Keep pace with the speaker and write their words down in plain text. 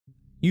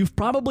You've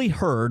probably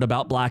heard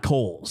about black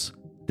holes.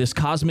 This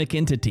cosmic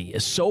entity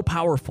is so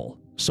powerful,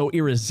 so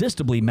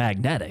irresistibly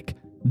magnetic,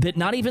 that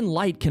not even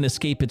light can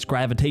escape its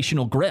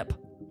gravitational grip.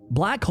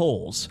 Black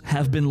holes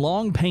have been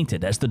long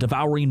painted as the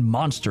devouring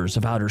monsters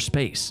of outer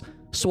space,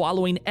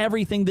 swallowing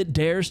everything that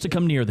dares to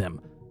come near them,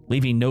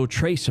 leaving no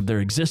trace of their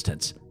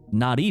existence,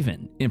 not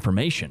even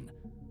information.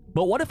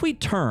 But what if we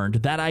turned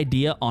that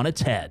idea on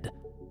its head?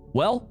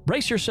 Well,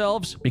 brace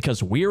yourselves,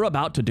 because we're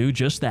about to do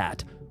just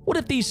that. What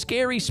if these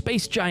scary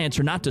space giants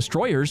are not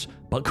destroyers,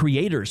 but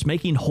creators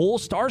making whole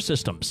star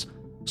systems?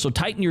 So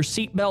tighten your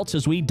seatbelts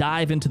as we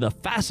dive into the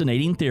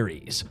fascinating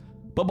theories.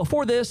 But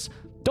before this,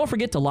 don't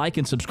forget to like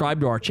and subscribe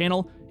to our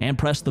channel and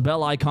press the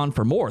bell icon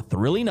for more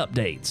thrilling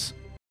updates.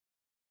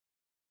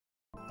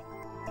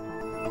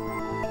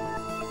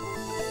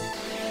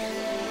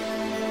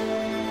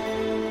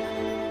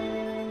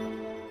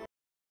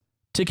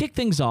 To kick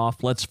things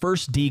off, let's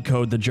first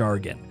decode the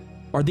jargon.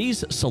 Are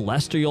these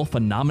celestial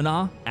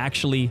phenomena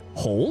actually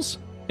holes?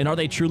 And are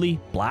they truly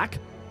black?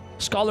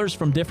 Scholars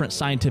from different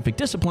scientific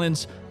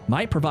disciplines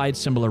might provide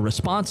similar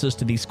responses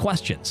to these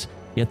questions,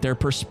 yet their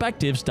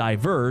perspectives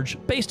diverge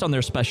based on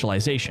their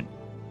specialization.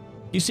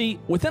 You see,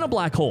 within a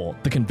black hole,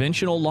 the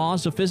conventional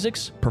laws of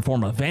physics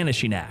perform a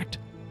vanishing act.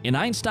 In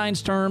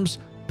Einstein's terms,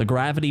 the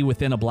gravity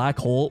within a black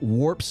hole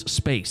warps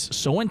space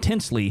so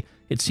intensely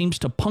it seems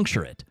to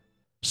puncture it.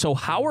 So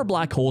how are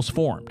black holes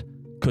formed?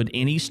 Could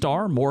any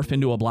star morph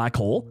into a black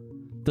hole?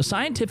 The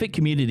scientific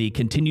community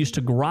continues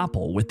to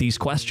grapple with these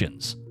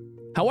questions.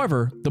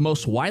 However, the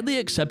most widely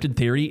accepted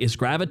theory is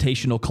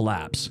gravitational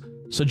collapse,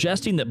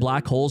 suggesting that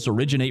black holes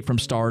originate from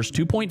stars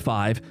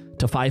 2.5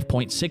 to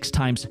 5.6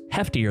 times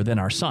heftier than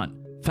our Sun.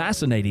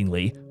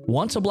 Fascinatingly,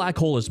 once a black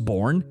hole is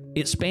born,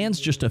 it spans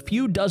just a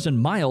few dozen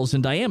miles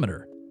in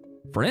diameter.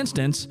 For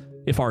instance,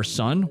 if our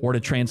Sun were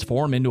to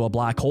transform into a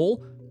black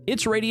hole,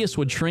 its radius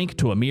would shrink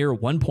to a mere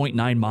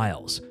 1.9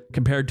 miles,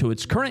 compared to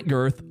its current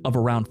girth of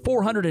around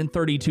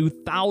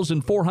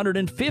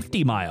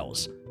 432,450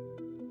 miles.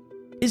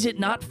 Is it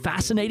not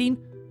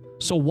fascinating?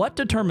 So what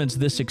determines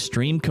this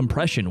extreme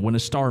compression when a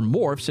star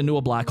morphs into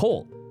a black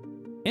hole?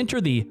 Enter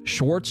the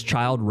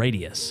Schwarzschild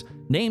radius,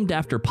 named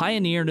after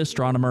pioneer and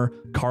astronomer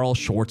Carl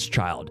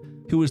Schwarzschild,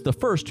 who was the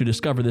first to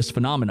discover this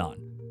phenomenon.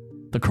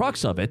 The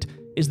crux of it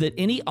is that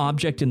any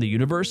object in the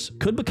universe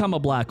could become a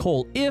black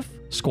hole if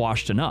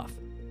squashed enough.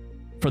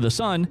 For the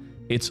Sun,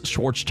 its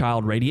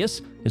Schwarzschild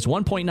radius is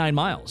 1.9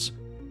 miles.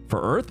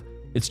 For Earth,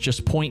 it's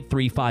just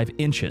 0.35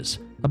 inches,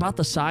 about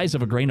the size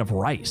of a grain of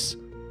rice.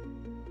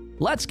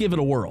 Let's give it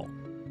a whirl.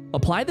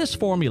 Apply this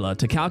formula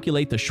to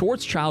calculate the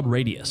Schwarzschild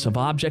radius of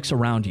objects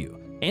around you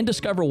and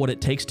discover what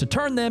it takes to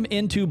turn them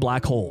into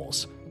black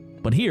holes.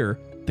 But here,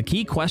 the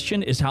key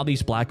question is how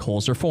these black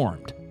holes are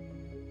formed.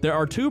 There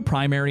are two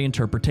primary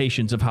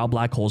interpretations of how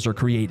black holes are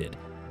created,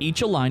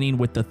 each aligning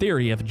with the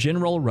theory of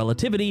general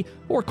relativity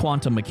or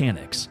quantum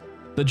mechanics.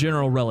 The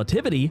general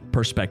relativity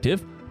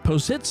perspective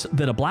posits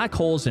that a black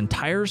hole's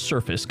entire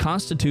surface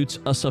constitutes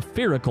a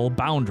spherical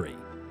boundary,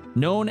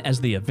 known as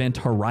the event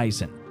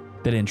horizon,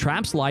 that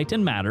entraps light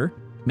and matter,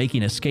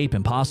 making escape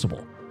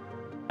impossible.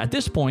 At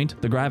this point,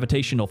 the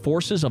gravitational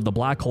forces of the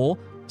black hole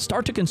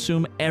start to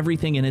consume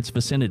everything in its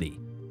vicinity.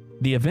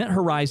 The event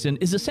horizon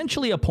is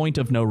essentially a point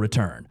of no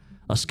return.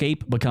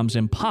 Escape becomes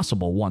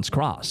impossible once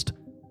crossed.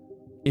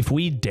 If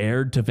we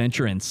dared to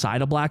venture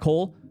inside a black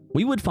hole,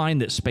 we would find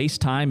that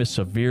space-time is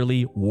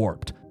severely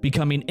warped,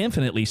 becoming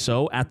infinitely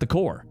so at the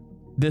core.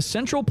 This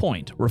central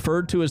point,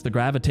 referred to as the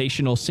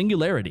gravitational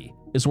singularity,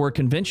 is where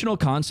conventional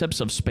concepts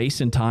of space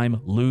and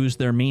time lose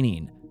their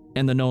meaning,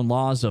 and the known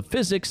laws of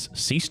physics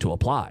cease to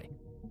apply.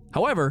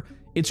 However,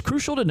 it's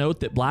crucial to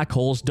note that black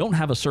holes don't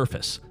have a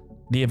surface.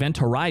 The event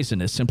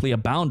horizon is simply a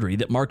boundary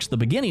that marks the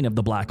beginning of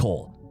the black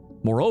hole.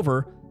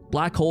 Moreover,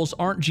 black holes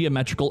aren't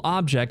geometrical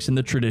objects in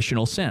the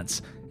traditional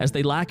sense, as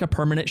they lack a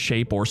permanent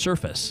shape or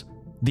surface.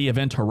 The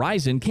event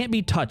horizon can't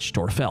be touched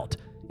or felt.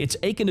 It's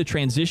akin to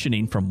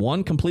transitioning from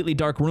one completely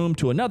dark room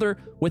to another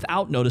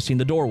without noticing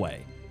the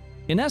doorway.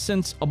 In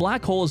essence, a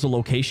black hole is a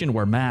location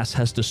where mass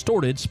has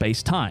distorted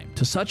space-time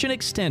to such an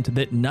extent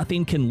that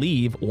nothing can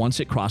leave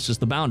once it crosses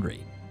the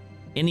boundary.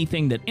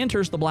 Anything that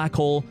enters the black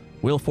hole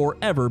will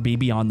forever be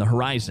beyond the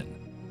horizon.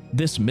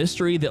 This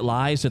mystery that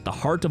lies at the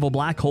heart of a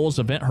black hole's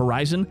event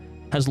horizon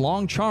has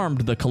long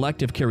charmed the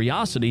collective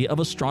curiosity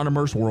of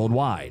astronomers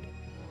worldwide.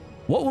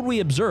 What would we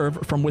observe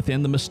from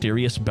within the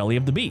mysterious belly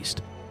of the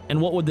beast? And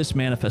what would this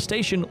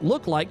manifestation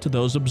look like to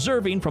those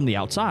observing from the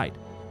outside?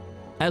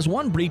 As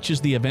one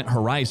breaches the event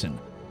horizon,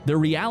 their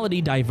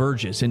reality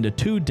diverges into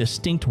two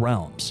distinct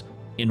realms.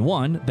 In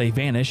one, they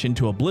vanish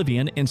into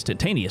oblivion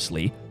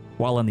instantaneously,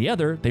 while in the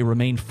other, they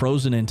remain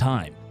frozen in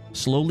time,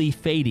 slowly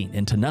fading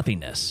into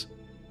nothingness.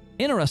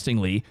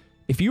 Interestingly,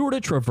 if you were to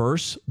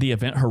traverse the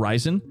event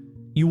horizon,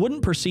 you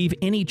wouldn't perceive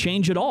any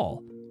change at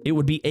all. It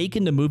would be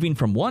akin to moving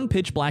from one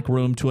pitch-black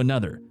room to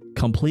another,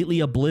 completely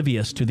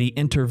oblivious to the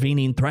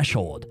intervening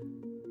threshold.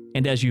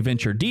 And as you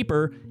venture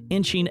deeper,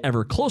 inching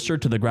ever closer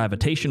to the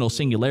gravitational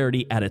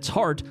singularity at its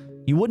heart,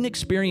 you wouldn't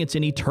experience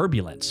any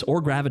turbulence or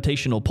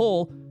gravitational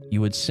pull.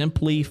 you would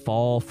simply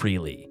fall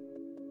freely.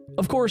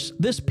 Of course,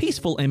 this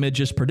peaceful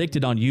image is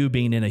predicted on you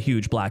being in a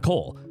huge black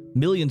hole,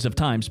 millions of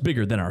times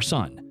bigger than our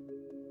sun.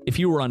 If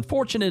you were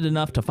unfortunate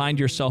enough to find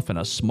yourself in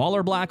a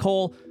smaller black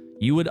hole,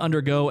 you would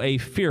undergo a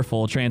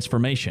fearful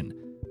transformation,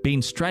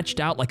 being stretched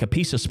out like a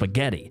piece of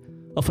spaghetti,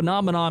 a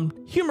phenomenon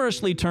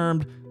humorously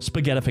termed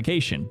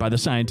spaghettification by the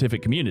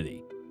scientific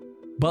community.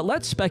 But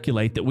let's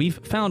speculate that we've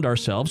found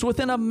ourselves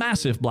within a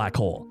massive black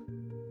hole.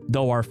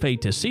 Though our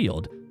fate is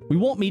sealed, we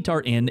won't meet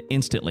our end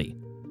instantly.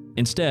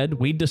 Instead,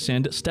 we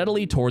descend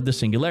steadily toward the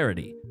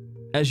singularity.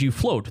 As you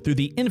float through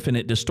the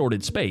infinite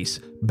distorted space,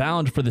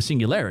 bound for the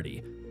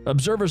singularity,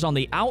 observers on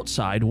the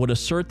outside would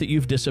assert that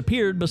you've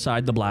disappeared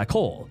beside the black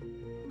hole.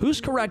 Who's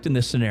correct in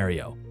this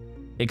scenario?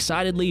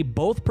 Excitedly,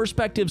 both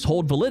perspectives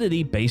hold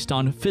validity based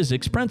on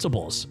physics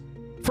principles.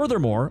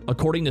 Furthermore,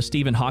 according to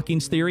Stephen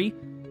Hawking's theory,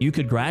 you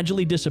could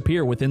gradually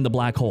disappear within the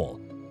black hole,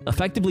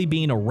 effectively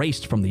being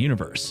erased from the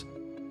universe.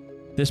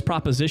 This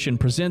proposition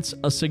presents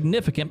a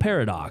significant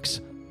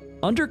paradox.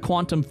 Under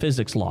quantum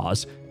physics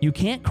laws, you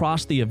can't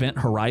cross the event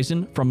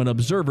horizon from an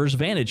observer's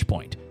vantage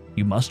point.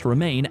 You must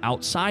remain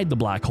outside the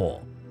black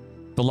hole.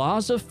 The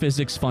laws of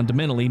physics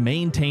fundamentally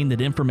maintain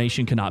that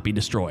information cannot be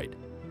destroyed.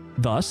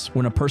 Thus,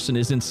 when a person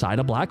is inside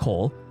a black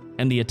hole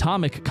and the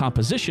atomic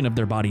composition of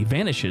their body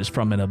vanishes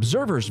from an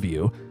observer's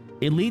view,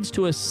 it leads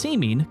to a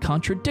seeming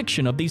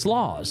contradiction of these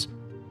laws.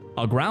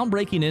 A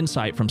groundbreaking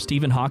insight from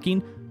Stephen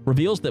Hawking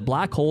reveals that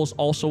black holes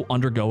also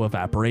undergo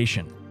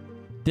evaporation.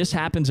 This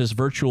happens as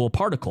virtual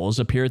particles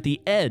appear at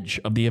the edge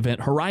of the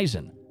event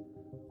horizon.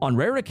 On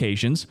rare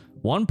occasions,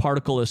 one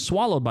particle is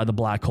swallowed by the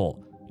black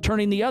hole,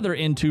 turning the other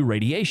into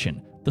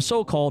radiation, the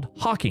so-called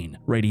Hawking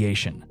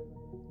radiation.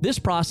 This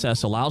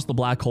process allows the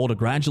black hole to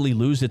gradually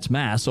lose its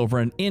mass over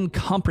an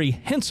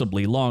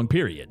incomprehensibly long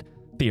period.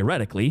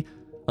 Theoretically,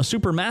 a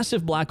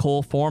supermassive black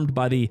hole formed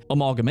by the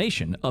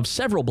amalgamation of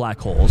several black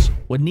holes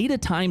would need a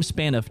time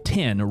span of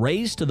 10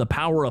 raised to the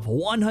power of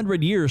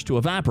 100 years to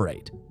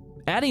evaporate.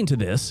 Adding to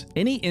this,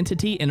 any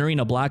entity entering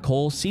a black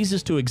hole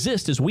ceases to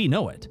exist as we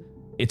know it.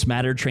 Its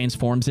matter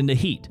transforms into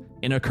heat,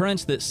 an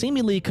occurrence that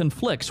seemingly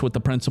conflicts with the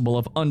principle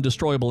of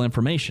undestroyable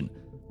information,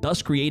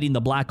 thus creating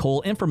the black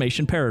hole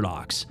information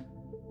paradox.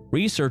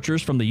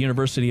 Researchers from the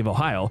University of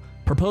Ohio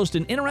proposed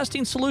an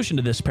interesting solution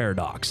to this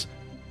paradox,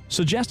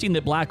 suggesting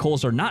that black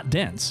holes are not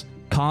dense,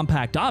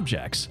 compact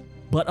objects,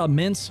 but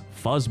immense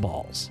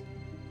fuzzballs.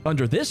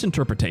 Under this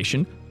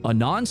interpretation, a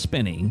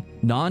non-spinning,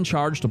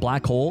 non-charged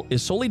black hole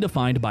is solely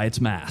defined by its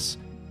mass.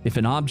 If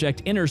an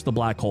object enters the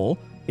black hole,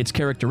 its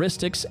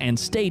characteristics and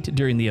state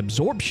during the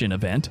absorption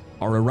event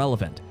are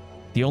irrelevant.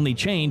 The only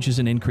change is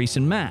an increase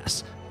in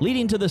mass,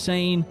 leading to the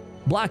saying,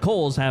 "Black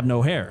holes have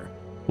no hair,"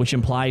 which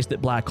implies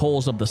that black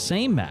holes of the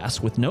same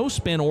mass with no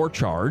spin or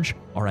charge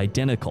are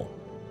identical.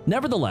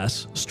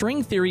 Nevertheless,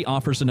 string theory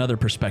offers another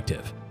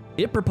perspective.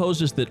 It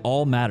proposes that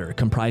all matter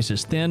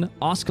comprises thin,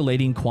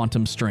 oscillating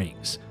quantum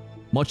strings.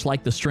 Much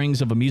like the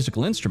strings of a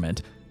musical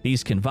instrument,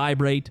 these can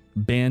vibrate,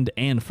 bend,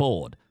 and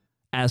fold.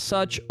 As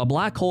such, a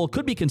black hole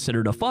could be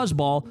considered a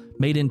fuzzball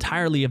made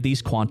entirely of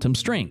these quantum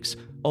strings,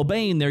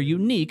 obeying their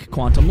unique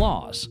quantum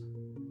laws.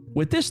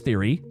 With this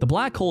theory, the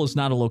black hole is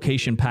not a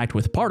location packed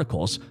with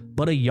particles,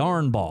 but a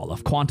yarn ball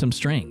of quantum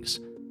strings.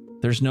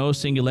 There's no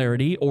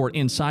singularity or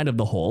inside of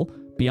the hole.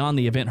 Beyond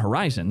the event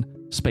horizon,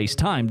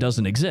 space-time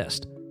doesn't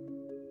exist.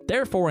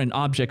 Therefore, an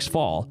object's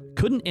fall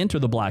couldn't enter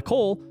the black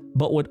hole,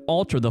 but would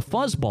alter the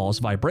fuzzball's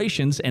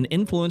vibrations and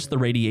influence the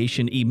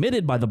radiation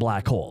emitted by the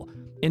black hole,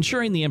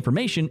 ensuring the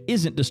information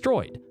isn't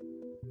destroyed.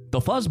 The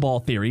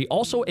fuzzball theory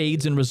also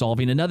aids in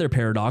resolving another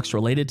paradox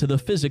related to the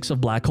physics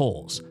of black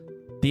holes: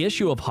 the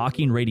issue of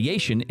Hawking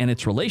radiation and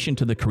its relation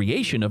to the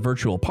creation of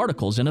virtual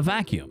particles in a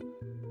vacuum.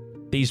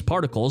 These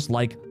particles,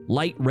 like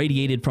light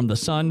radiated from the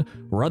sun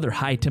or other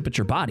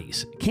high-temperature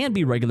bodies, can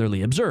be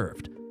regularly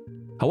observed.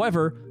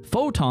 However,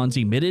 photons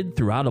emitted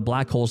throughout a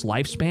black hole's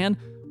lifespan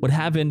would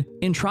have an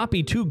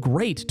entropy too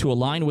great to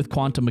align with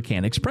quantum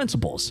mechanics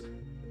principles.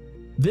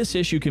 This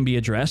issue can be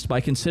addressed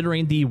by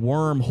considering the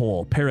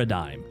wormhole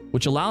paradigm,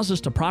 which allows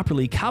us to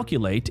properly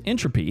calculate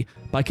entropy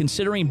by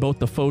considering both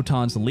the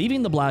photons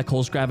leaving the black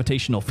hole's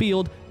gravitational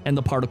field and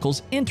the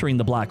particles entering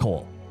the black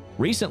hole.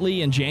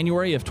 Recently, in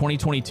January of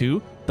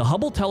 2022, the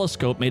Hubble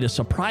telescope made a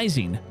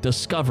surprising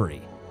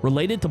discovery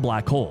related to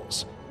black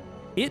holes.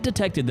 It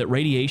detected that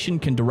radiation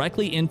can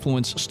directly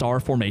influence star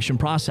formation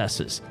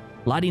processes,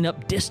 lighting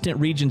up distant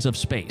regions of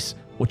space,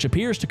 which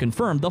appears to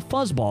confirm the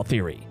fuzzball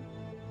theory.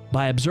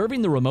 By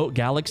observing the remote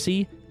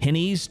galaxy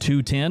Hennes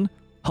 210,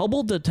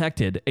 Hubble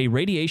detected a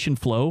radiation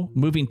flow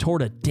moving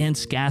toward a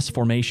dense gas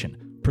formation,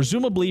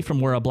 presumably from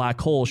where a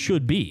black hole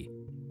should be.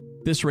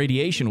 This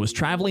radiation was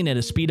traveling at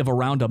a speed of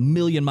around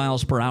 1,000,000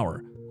 miles per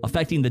hour,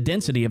 affecting the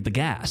density of the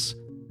gas.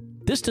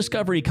 This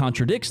discovery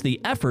contradicts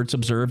the efforts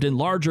observed in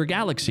larger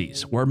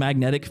galaxies, where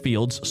magnetic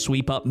fields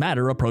sweep up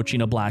matter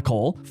approaching a black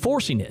hole,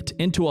 forcing it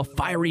into a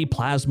fiery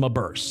plasma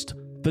burst.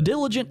 The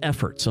diligent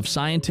efforts of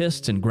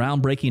scientists and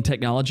groundbreaking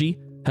technology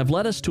have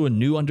led us to a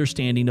new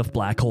understanding of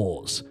black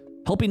holes,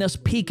 helping us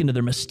peek into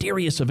their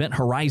mysterious event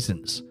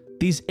horizons.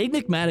 These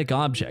enigmatic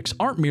objects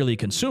aren't merely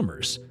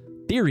consumers.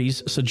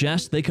 Theories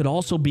suggest they could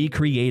also be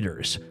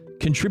creators,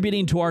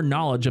 contributing to our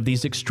knowledge of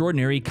these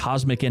extraordinary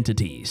cosmic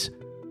entities.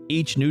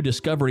 Each new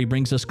discovery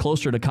brings us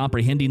closer to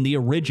comprehending the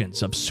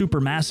origins of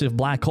supermassive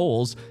black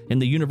holes in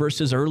the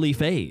universe's early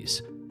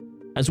phase.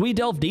 As we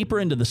delve deeper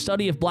into the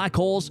study of black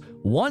holes,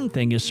 one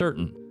thing is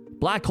certain: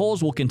 black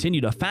holes will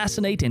continue to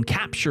fascinate and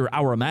capture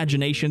our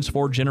imaginations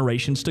for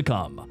generations to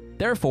come.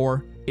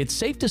 Therefore, it's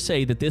safe to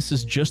say that this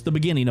is just the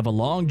beginning of a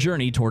long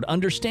journey toward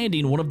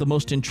understanding one of the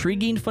most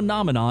intriguing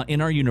phenomena in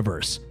our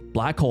universe: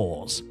 black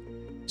holes.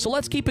 So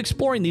let's keep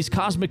exploring these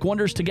cosmic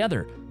wonders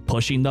together,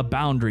 pushing the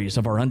boundaries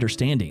of our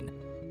understanding.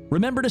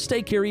 Remember to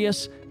stay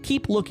curious,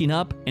 keep looking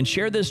up, and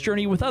share this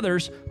journey with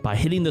others by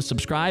hitting the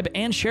subscribe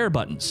and share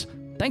buttons.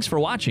 Thanks for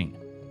watching.